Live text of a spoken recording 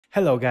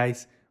Hello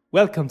guys,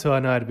 welcome to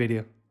another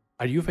video.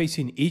 Are you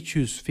facing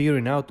issues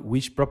figuring out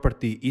which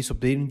property is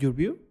updating your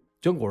view?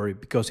 Don't worry,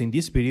 because in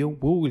this video we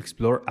will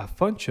explore a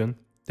function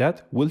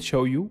that will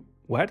show you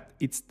what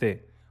is the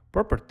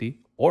property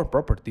or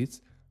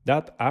properties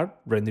that are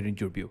rendering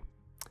your view.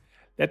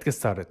 Let's get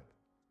started.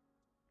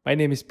 My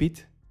name is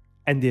Pete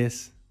and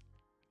this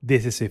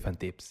is SwiftUI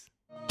Tips.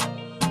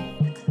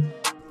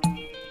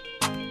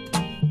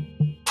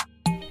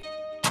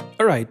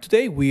 Alright,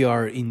 today we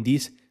are in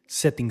this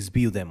settings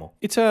view demo.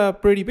 It's a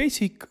pretty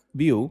basic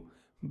view,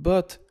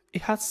 but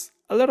it has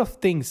a lot of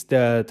things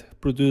that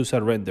produce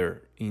a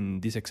render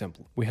in this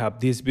example. We have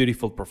this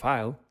beautiful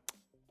profile.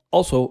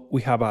 Also,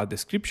 we have a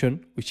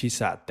description, which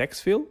is a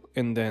text field,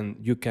 and then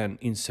you can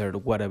insert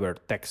whatever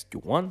text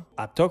you want.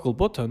 A toggle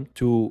button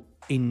to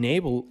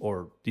enable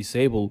or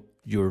disable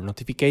your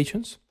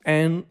notifications.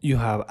 And you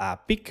have a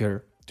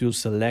picker to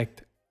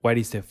select what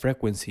is the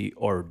frequency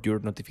or your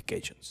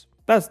notifications.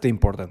 That's the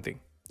important thing.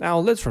 Now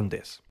let's run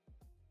this.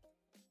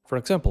 For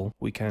example,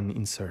 we can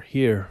insert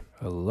here,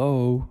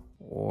 hello,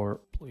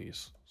 or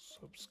please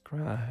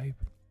subscribe.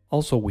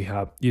 Also, we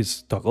have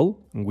this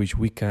toggle in which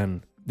we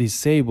can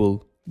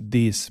disable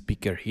this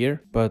picker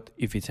here, but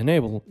if it's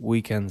enabled,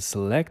 we can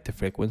select the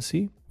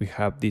frequency. We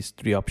have these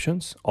three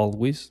options,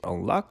 always,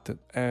 unlocked,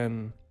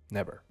 and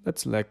never.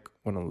 Let's select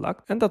when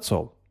unlocked, and that's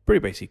all.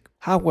 Pretty basic.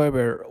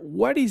 However,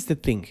 what is the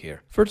thing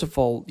here? First of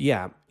all,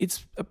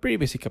 it's a pretty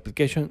basic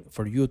application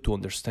for you to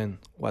understand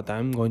what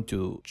I'm going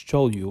to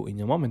show you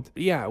in a moment.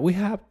 We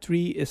have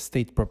three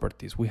state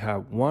properties. We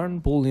have one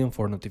boolean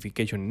for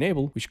notification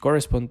enable, which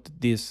corresponds to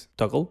this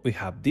toggle. We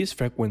have this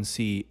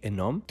frequency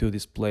enum to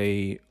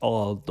display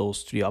all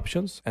those three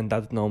options, and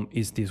that enum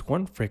is this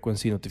one,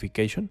 frequency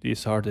notification.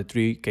 These are the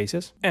three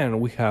cases.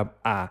 And we have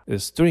a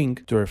string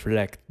to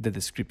reflect the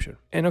description.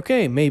 And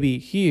okay, maybe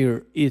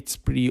here it's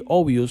pretty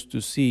obvious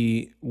to see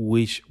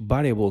which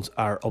variables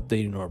are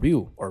updating our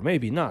view, or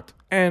maybe not.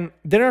 And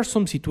there are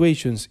some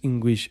situations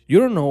in which you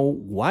don't know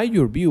why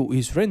your view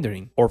is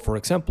rendering. Or for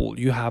example,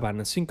 you have an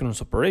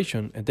asynchronous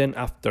operation and then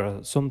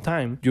after some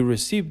time you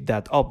receive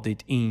that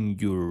update in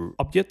your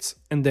objects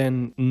and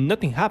then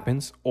nothing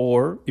happens,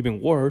 or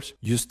even worse,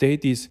 your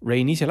state is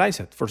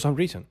reinitialized for some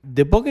reason.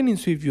 Debugging in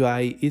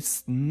SwiftUI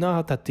is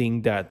not a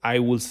thing that I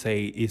will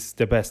say is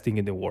the best thing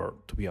in the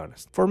world, to be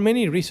honest. For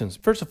many reasons.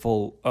 First of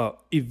all,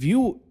 if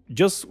you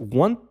just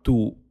want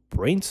to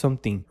print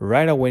something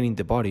right away in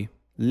the body,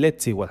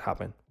 let's see what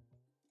happened.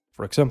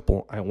 For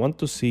example, I want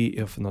to see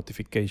if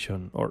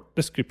notification or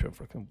description,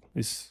 for example,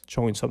 is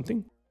showing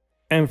something.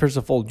 And first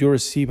of all, you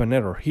receive an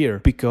error here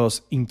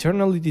because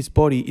internally this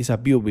body is a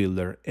view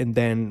builder, and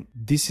then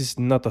this is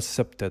not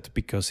accepted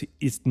because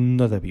it's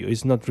not a view,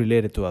 it's not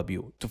related to a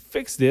view. To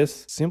fix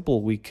this,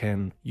 simple, we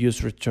can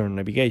use return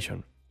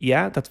navigation.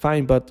 Yeah, that's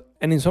fine,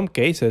 and in some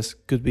cases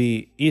could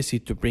be easy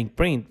to bring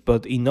print,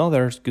 but in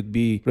others could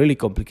be really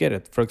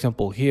complicated. For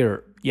example,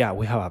 here,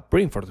 we have a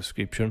print for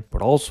description,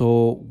 but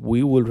also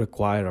we will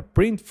require a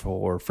print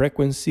for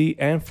frequency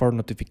and for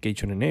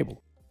notification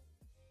enable.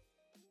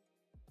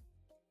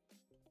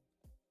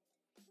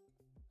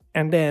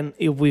 And then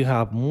if we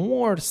have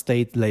more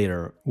state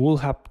later, we'll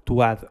have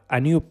to add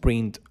a new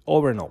print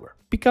over and over.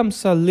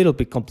 Becomes a little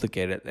bit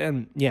complicated,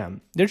 and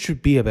there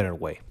should be a better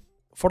way.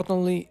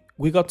 Fortunately,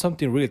 we got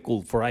something really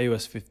cool for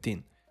iOS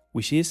 15,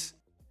 which is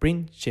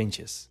print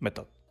changes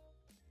method.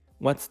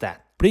 What's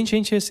that? Print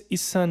changes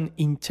is an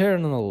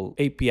internal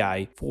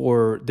API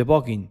for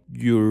debugging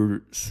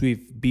your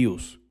Swift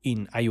views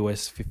in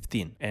iOS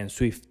 15 and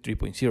Swift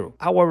 3.0.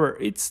 However,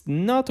 it's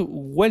not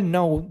well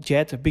known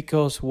yet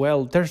because,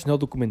 well, there's no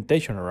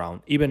documentation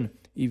around. Even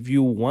if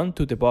you want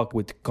to debug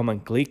with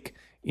command click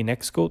in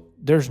Xcode,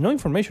 there's no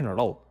information at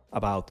all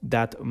about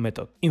that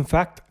method. In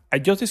fact, I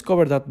just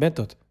discovered that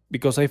method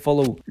because I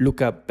follow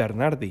Luca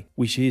Bernardi,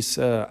 which is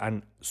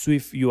an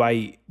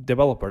SwiftUI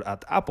developer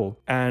at Apple,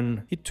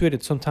 and he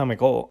tweeted some time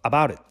ago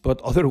about it.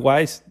 But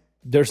otherwise,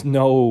 there's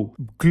no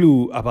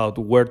clue about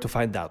where to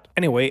find out.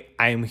 Anyway,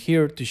 I am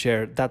here to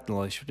share that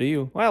knowledge with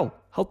you. Well,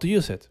 how to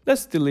use it.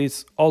 Let's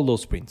delete all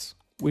those prints.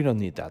 We don't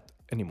need that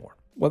anymore.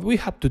 What we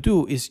have to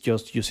do is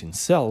just using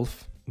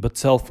self, but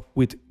self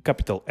with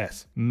capital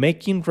S,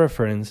 making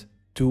reference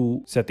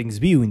to settings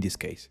view in this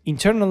case.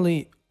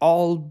 Internally,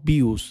 all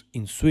views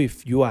in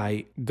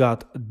SwiftUI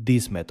got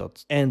these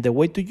methods, and the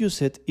way to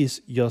use it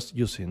is just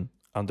using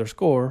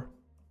underscore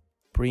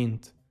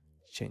print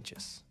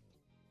changes.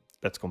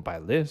 Let's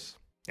compile this.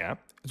 Yeah,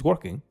 it's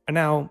working. And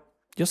now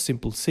just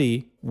simply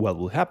see what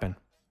will happen.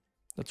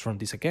 Let's run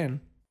this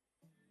again.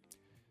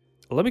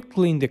 Let me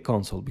clean the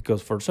console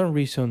because for some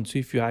reason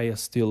SwiftUI is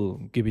still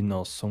giving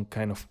us some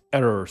kind of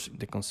errors in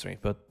the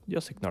constraint, but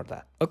just ignore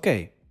that.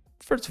 Okay,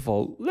 first of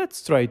all,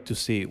 let's try to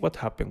see what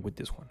happened with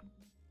this one.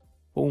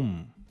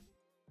 Boom.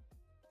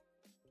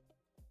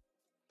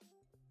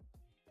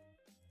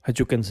 As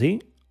you can see,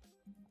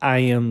 I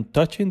am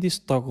touching this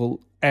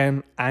toggle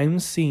and I'm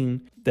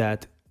seeing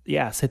that,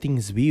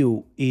 settings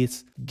view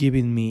is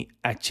giving me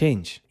a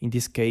change. In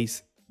this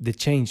case, the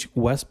change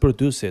was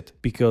produced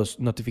because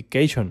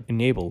notification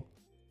enable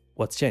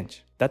what's changed.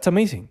 That's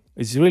amazing.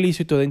 It's really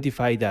easy to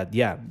identify that,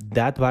 yeah,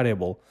 that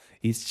variable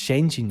is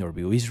changing your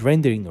view, is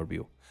rendering your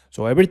view.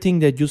 So everything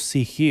that you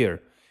see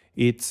here,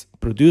 it's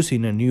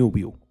producing a new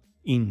view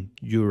in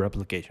your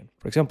application.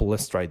 For example,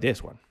 let's try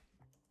this one.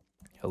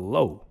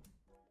 Hello.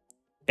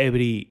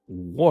 Every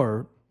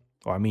word,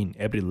 or I mean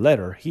every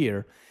letter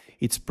here,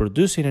 it's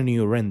producing a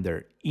new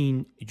render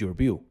in your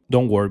view.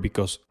 Don't worry,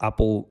 because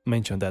Apple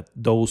mentioned that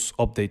those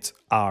updates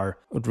are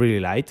really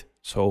light.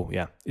 So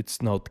yeah,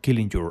 it's not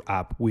killing your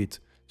app with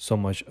so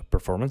much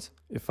performance.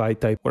 If I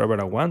type whatever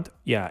I want,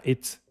 yeah,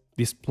 it's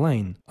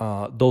displaying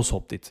those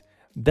updates.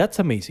 That's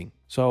amazing.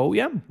 So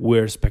yeah,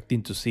 we're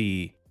expecting to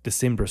see the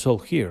same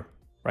result here,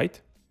 right?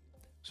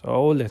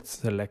 So let's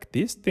select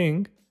this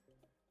thing.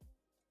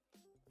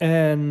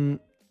 And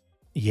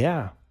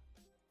yeah,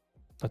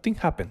 nothing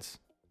happens.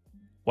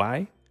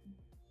 Why?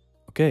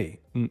 Okay,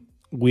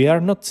 we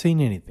are not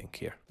seeing anything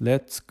here.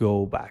 Let's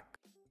go back.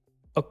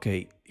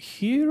 Okay,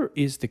 here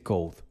is the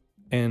code.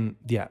 And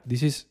yeah,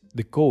 this is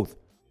the code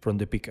from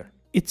the picker.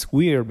 It's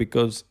weird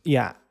because,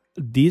 yeah,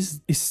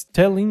 this is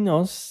telling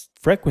us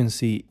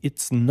frequency,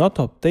 it's not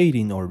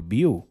updating our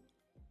view.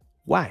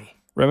 Why?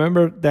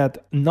 Remember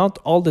that not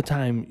all the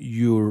time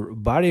your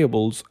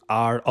variables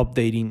are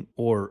updating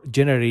or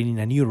generating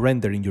a new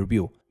render in your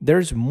view.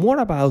 There's more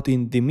about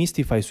in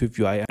Demystify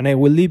SwiftUI, and I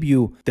will leave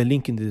you the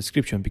link in the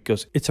description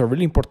because it's a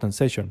really important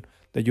session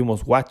that you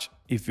must watch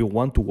if you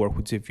want to work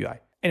with SwiftUI.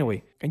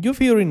 Anyway, can you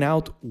figure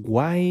out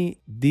why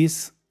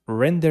this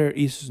render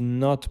is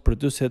not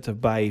produced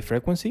by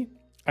frequency?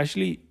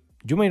 Actually,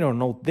 you may not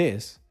know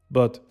this,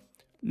 but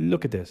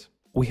look at this.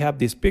 We have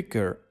this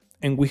picker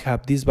and we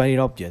have this valid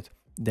object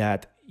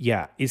that,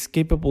 yeah, is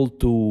capable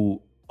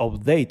to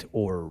update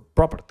our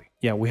property.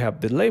 Yeah, we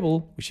have the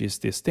label, which is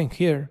this thing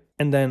here,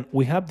 and then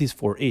we have this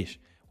for each,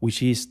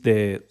 which is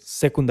the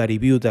secondary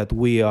view that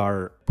we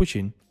are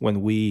pushing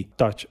when we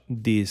touch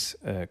this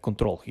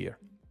control here.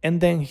 And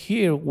then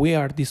here we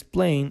are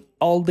displaying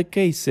all the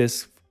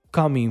cases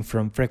coming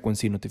from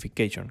frequency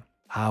notification.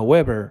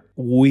 However,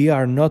 we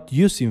are not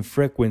using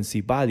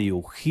frequency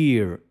value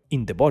here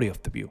in the body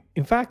of the view.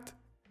 In fact,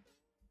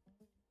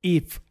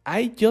 if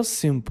I just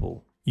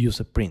simple use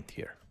a print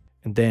here,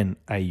 and then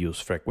I use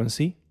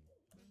frequency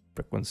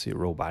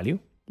row value,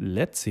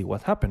 let's see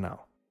what happened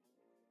now.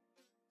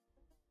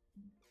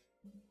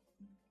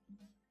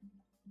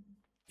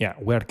 Yeah,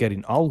 we are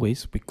getting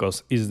always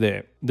because it's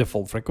the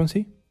default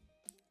frequency.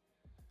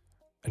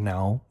 And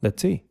now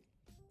let's see.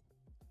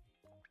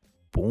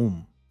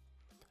 Boom.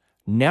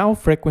 Now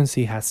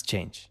frequency has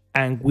changed,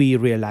 and we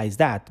realize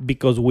that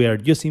because we are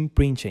using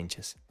print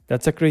changes.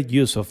 That's a great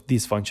use of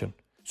this function.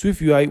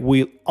 SwiftUI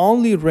will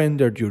only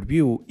render your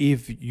view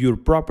if your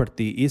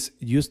property is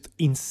used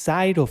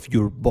inside of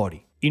your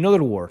body. In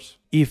other words,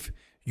 if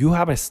you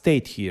have a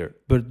state here,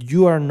 but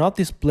you are not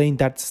displaying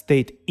that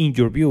state in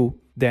your view,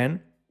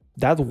 then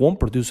that won't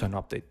produce an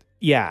update.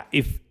 Yeah,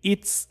 if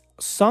it's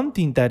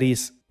something that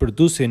is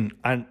producing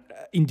an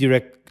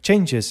indirect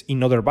changes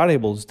in other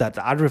variables that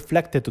are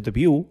reflected to the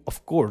view,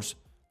 of course,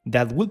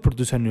 that will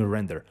produce a new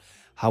render.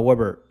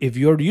 However, if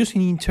you're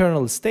using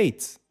internal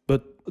states,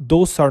 but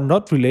those are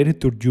not related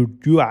to your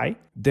UI,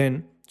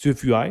 then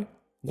SwiftUI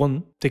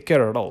won't take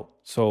care at all.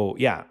 So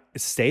yeah,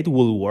 state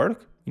will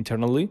work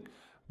internally,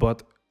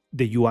 but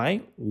the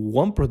UI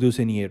won't produce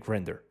any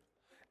render.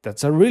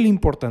 That's a really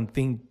important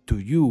thing to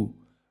you,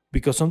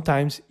 because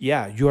sometimes,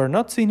 yeah, you are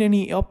not seeing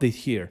any update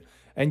here,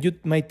 and you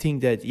might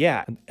think that,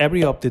 yeah,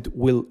 every update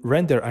will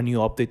render a new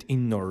update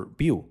in your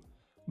view,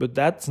 but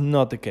that's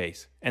not the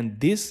case. And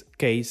this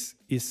case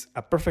is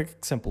a perfect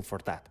example for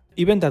that.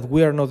 Even that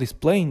we are not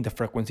displaying the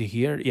frequency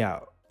here, yeah,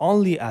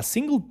 only a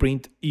single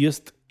print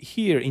used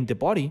here in the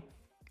body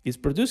is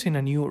producing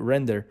a new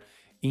render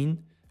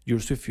in your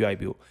SwiftUI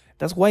view.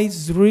 That's why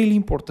it's really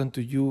important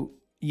to you,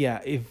 yeah,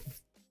 if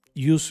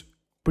use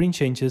print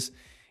changes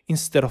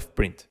instead of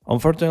print.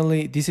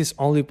 Unfortunately, this is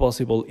only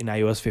possible in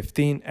iOS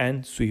 15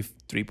 and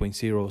Swift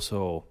 3.0,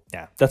 so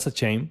yeah, that's a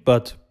shame,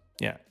 but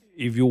yeah,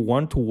 if you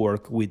want to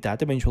work with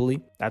that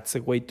eventually, that's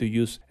a way to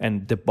use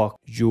and debug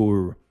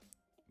your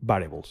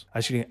variables.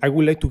 Actually, I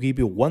would like to give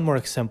you one more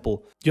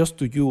example just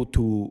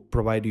to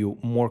provide you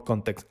more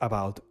context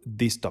about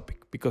this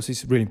topic, because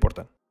it's really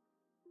important.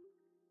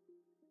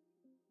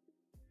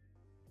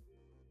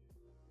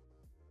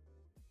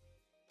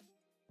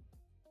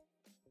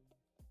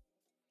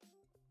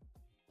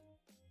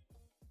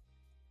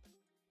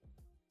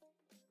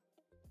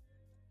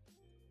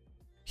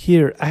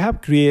 Here, I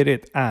have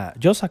created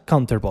just a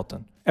counter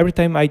button. Every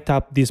time I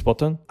tap this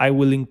button, I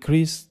will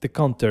increase the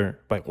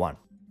counter by 1.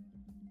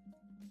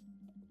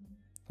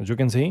 As you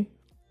can see,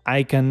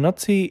 I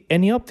cannot see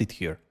any update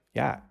here.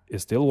 Yeah,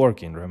 it's still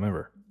working,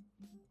 remember.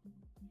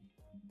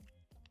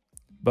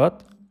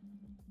 But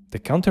the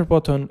counter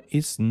button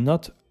is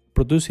not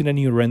producing a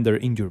new render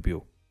in your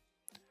view.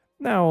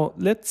 Now,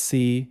 let's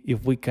see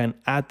if we can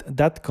add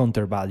that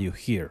counter value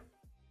here.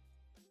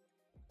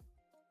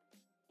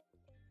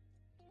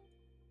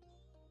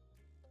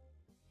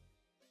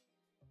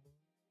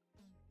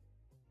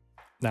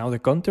 Now the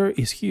counter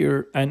is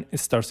here and it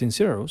starts in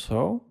 0.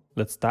 So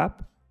let's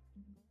tap.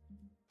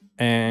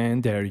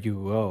 And there you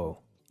go.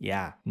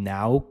 Yeah,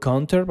 now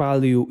counter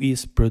value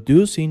is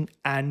producing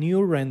a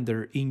new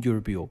render in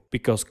your view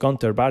because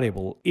counter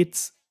variable,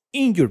 it's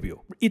in your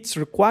view. It's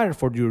required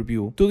for your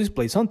view to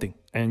display something.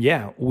 And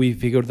yeah, we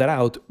figured that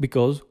out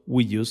because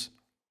we use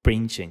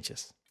print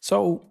changes.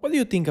 So what do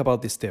you think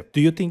about this step? Do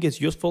you think it's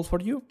useful for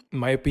you? In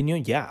my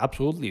opinion, yeah,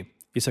 absolutely.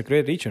 It's a great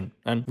addition,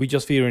 and we're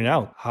just figuring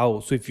out how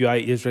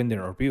SwiftUI is rendering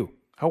our view.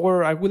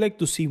 However, I would like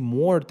to see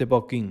more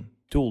debugging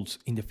tools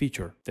in the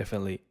future.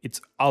 Definitely,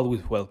 it's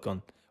always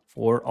welcome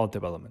for all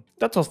development.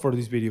 That's all for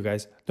this video,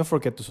 guys. Don't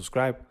forget to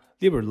subscribe,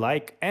 leave a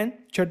like, and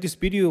share this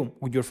video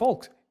with your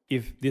folks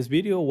if this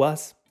video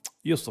was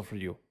useful for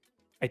you.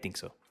 I think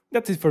so.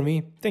 That's it for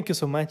me. Thank you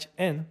so much,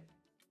 and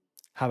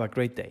have a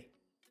great day.